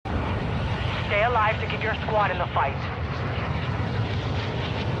alive to keep your squad in the fight.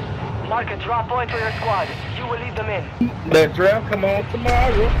 Mark a drop point for your squad. You will lead them in. That draft come on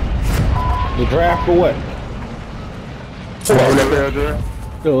tomorrow. The draft for what?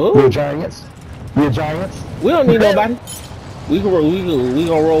 We're Giants. We're Giants. We don't need nobody. We gonna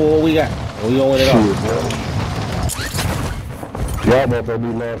roll what we got. We gonna win it all. Y'all motherfuckers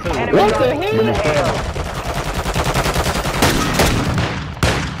need last. What the hell?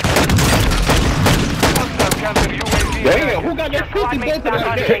 Damn, who got that 50 bucks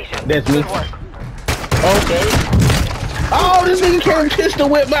that? That's me. Okay. Oh, this nigga came pistol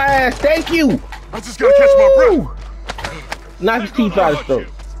whip my ass. Thank you. I just gotta catch my breath. Knock his teeth out of his throat.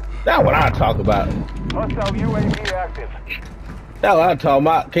 That's what I talk about. Hostile UAV active. That's what I talk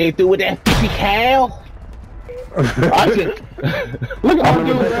about. Came through with that 50 cal. I just look at all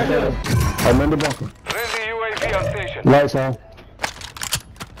dudes right there. I'm in the bunker. Friendly UAV on station. Lights on.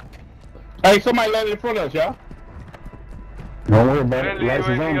 Hey, somebody landed in front of us, y'all. Don't worry about it. Friendly Lights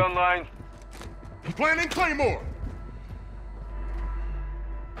is UAV on. online. I'm planning Claymore.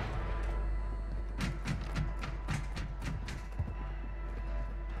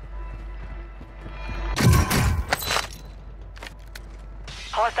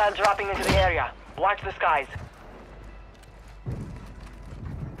 Hostiles dropping into the area. Watch the skies.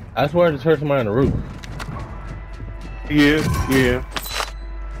 I swear I just heard somebody on the roof. Yeah.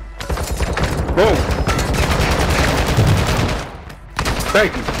 Boom.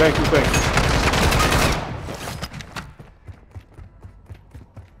 Thank you.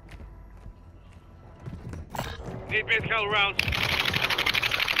 Need base cal rounds.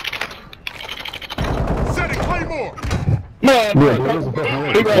 Setting Claymore. Man, Yeah,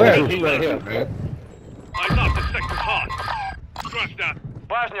 he Where? right here, man. I knocked the sector hard. Trust that.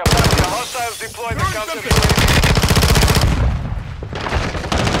 Bosnia. Hostiles deployed the counter UAV.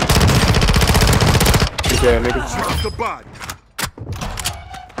 Yeah, nigga. Drop the body.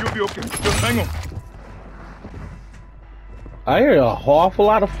 You'll be okay. Just hang on. I hear an awful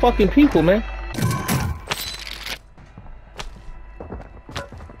lot of fucking people, man.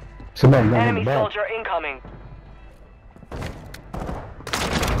 Somebody got in Enemy the back. soldier incoming.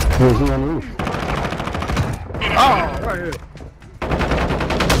 Where's he on the roof? Oh, right here.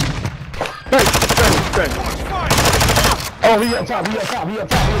 Thank you. Oh, he up top. He up top. He on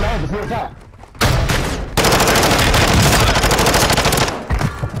top.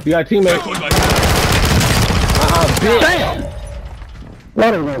 You got a teammate. Bitch. Damn.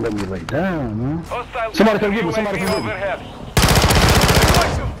 Why they gonna let me lay down, man? Hostile Somebody come get me. UAV Somebody come get me. overhead.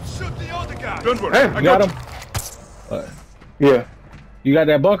 Shoot the other guy. Don't worry. Hey, I You got him? Yeah. You got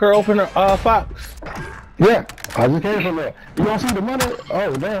that bunker open, Fox? Yeah, I just came from there. You don't see the money?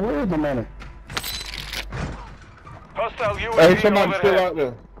 Oh, damn, where is the money? Hostile UAV Hey, somebody still overhead. out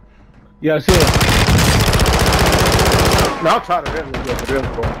there. Yeah, I see it. No, I'll try to hit him for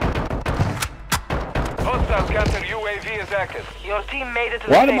this one. Hostile counter UAV is active. Your team made it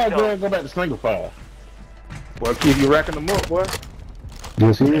to Why the did my safe zone. gun go back to single file? Well, keep you racking them up, boy.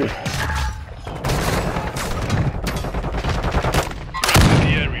 Yes, he is.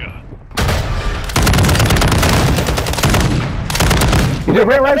 He just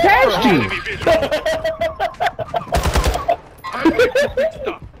ran right past you.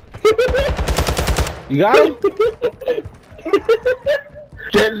 You got him?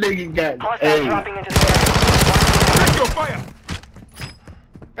 That nigga got Hostiles dropping into the area. Check your fire.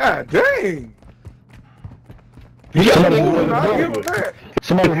 God dang. Somebody I'll give him that.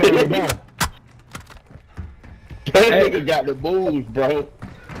 Somebody hit me down. That nigga got the moves, bro.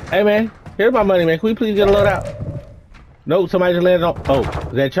 Hey, man. Here's my money, man. Can we please get a load out? Nope, somebody just landed on. Oh,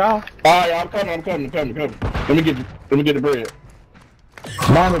 is that y'all? Alright, I'm coming. Let me get the bread.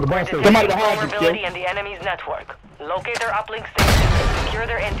 Mine with the bus station. Somebody behind you, Vulnerability Skip. in the enemy's network. Locate their uplink stations and secure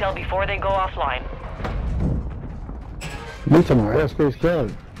their intel before they go offline. We talking about airspace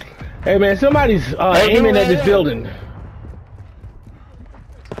carrier. Hey, man, somebody's aiming at this building.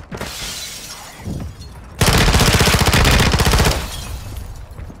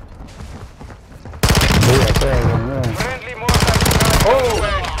 Friendly mortar. Oh,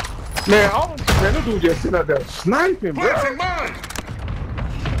 man, this dude just sitting out there sniping, bro. Placing mine.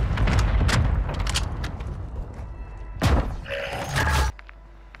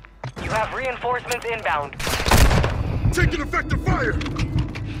 You have reinforcements inbound. Taking effective fire.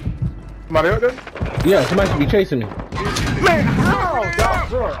 Somebody out there? Yeah, somebody should be chasing me. Man, how?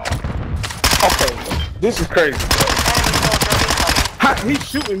 Okay, this is crazy. Enemy soldier incoming. How, he's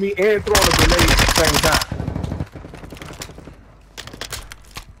shooting me and throwing a grenade at the same time.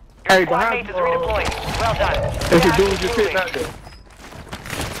 Hey, Squad behind mate is redeploying. Well done. There's a Gas dude is just sitting moving. out there.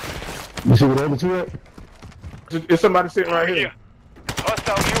 You see what the other two at? Is somebody sitting right here?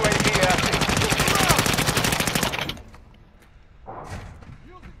 Hostile UAV active.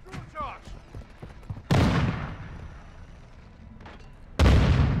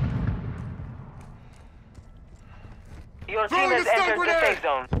 Your team has entered the safe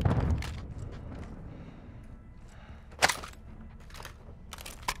zone.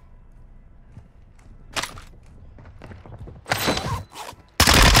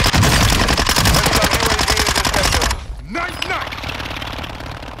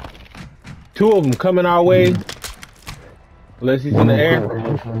 Two of them coming our way. Unless he's in the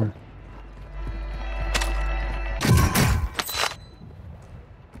air.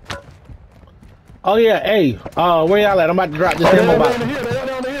 Oh yeah, hey, where y'all at? I'm about to drop this ammo box.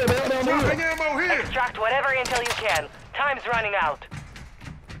 Extract whatever intel you can. Time's running out.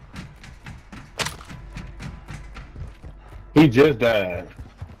 He just died.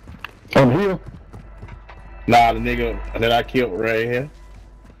 On the hill? Nah, the nigga that I killed right here.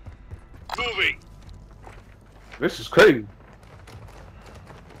 Moving. This is crazy.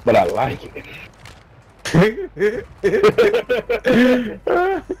 But I like it.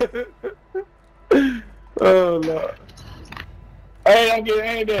 Oh Lord. Hey, I'm getting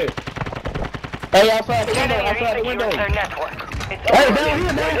aimed at. Hey, outside the window, Enemy outside the window. their network. It's Hey, down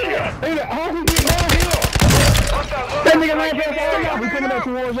here, down here. Hey, how he get down here? That nigga ran past all y'all. We coming up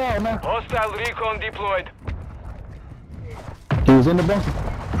towards y'all now. Hostile recon deployed. He was in the bunker.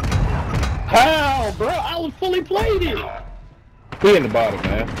 How, bro? I was fully plated. He in the bottom,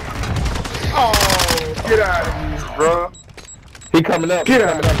 man. Oh, get out of here, bro. He coming up. Get He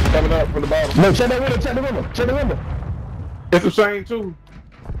out. coming up from the bottom. No, check that window, check the window, check the window. It's the same too.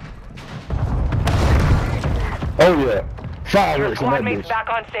 Oh yeah. Your Fireworks in squad that mates bitch. back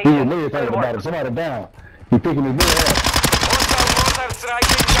on He station. was laying at Good the bottom. work. Somebody down. He picking his boy up. Hostile mortar strike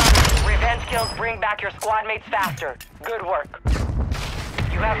incoming. Revenge kills bring back your squad mates faster. Good work.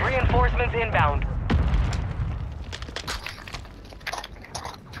 You have reinforcements inbound.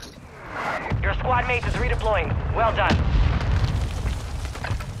 Your squad mate is redeploying. Well done.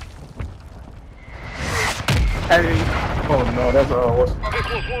 Hey. Oh no, that's what's This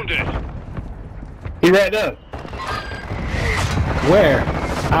was wounded. He right there. Where?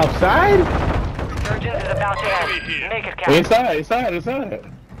 Outside? Resurgence is about to end. Make it count. Inside.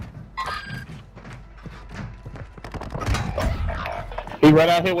 He right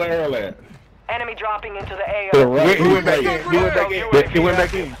out here where Earl at. Enemy dropping into the To the AO. right. he went back in. He went back in. He went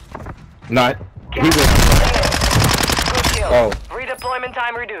back in. Not. He went. Good kill. Oh. Redeployment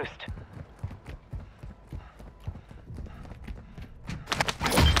time reduced.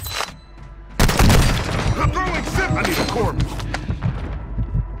 Throwing zip. I need a corpse.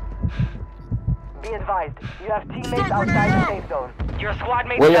 Be advised, you have teammates outside the safe zone. Your squad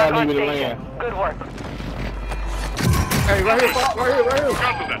mates Where back y'all on leaving the station. land? Good work. Hey, right here.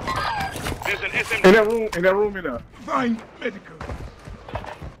 Counter that. There's an SMG. In that room in there. Find medical.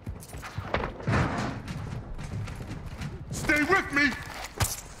 Stay with me.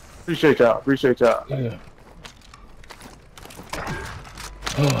 Appreciate y'all. Yeah.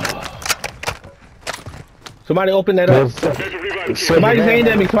 Somebody open that up. Somebody's aimed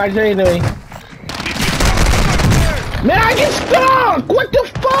at me. Man, I get stuck! What the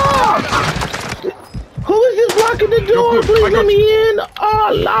fuck? Who is this locking the door? Please let me in.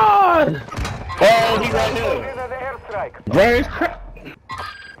 Oh, Lord. Oh, he right here. Where is crap?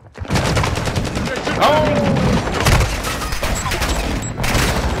 Oh.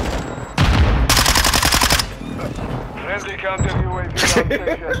 Friendly counter UAV on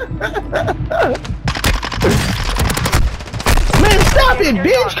station. Man, stop it,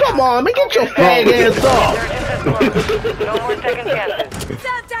 bitch. Come on, man. Get your fag ass off. No more second chances.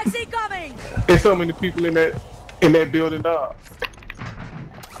 Sam taxi coming! There's so many people in that building, dog.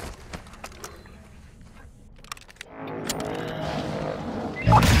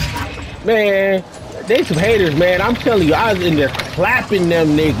 Man, they some haters, man. I'm telling you, I was in there clapping them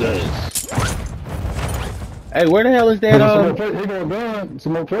niggas. Hey, where the hell is that? He gonna gun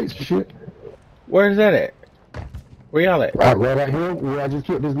some more plates for shit. Where's that at? Where y'all at? Right out here where I just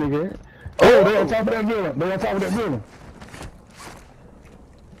killed this nigga at. Oh, they on top of that building.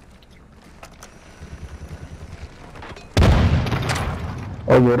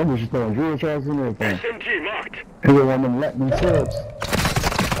 Oh yeah, them was just throwing drill shots and everything. SMG marked. He was one of them Latin subs.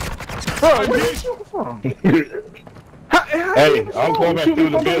 Bro, where you shooting from? Hey, I'm going back through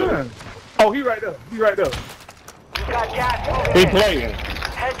the building. Oh, he right there. You got gas moving He in. playing.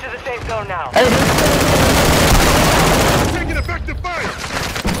 Head to the safe zone now. Taking effective fire.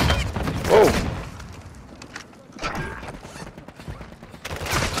 Oh.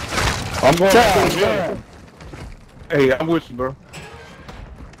 I'm going God, to damn. Hey, I'm with you, bro.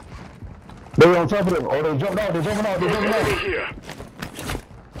 They were on top of them. Oh, they jumped out. They're jumping out. They're jumping out. Here.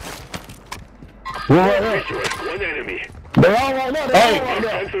 One right there. One enemy. They all right now. They Hey. all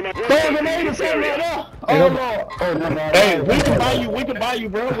right now. Throw a grenade or something right now. Oh, Lord. Oh, no, no. Hey, we can buy you. We can buy you,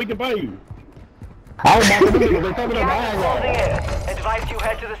 bro. We can buy you. I was about to do it. They're coming up Gas is behind closing y'all. in. Advise you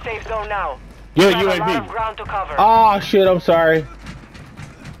head to the safe zone now. Yeah, You have a lot of UAV. ground to cover. Oh shit, I'm sorry.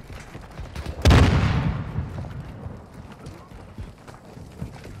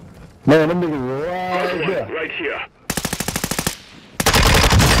 Man, them niggas right there. Right here.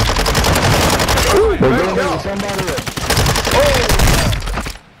 They're going to somebody else.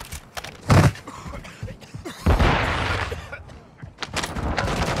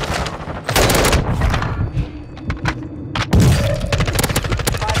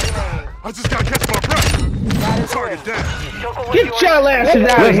 I just gotta catch my breath. Target down. Circle with Get your- your asses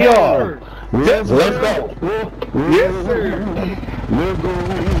out of here. Let's go. Yes, sir. Let's go.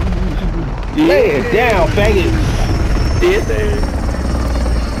 Lay it down, faggot. Yes, sir.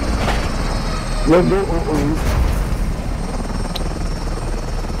 Let's go.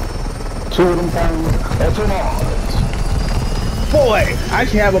 Two of them things. That's enough. Boy, I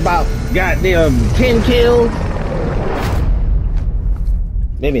should have about goddamn 10 kills.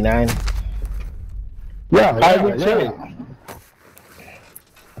 Maybe 9. Yeah, I yeah, would yeah. too.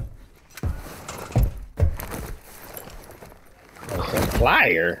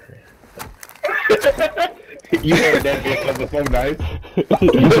 Supplier. You heard that bitch that was so nice.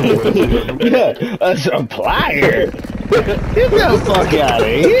 Yeah, a supplier. Get the fuck out of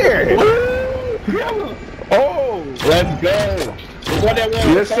here. Oh, let's go. What that was?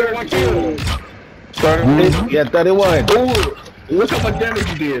 Yes, sir. 31 kills. 31. Yeah, 31. Ooh, look how much damage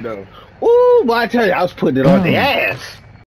you did, though. Ooh, boy, I tell you, I was putting it on the ass.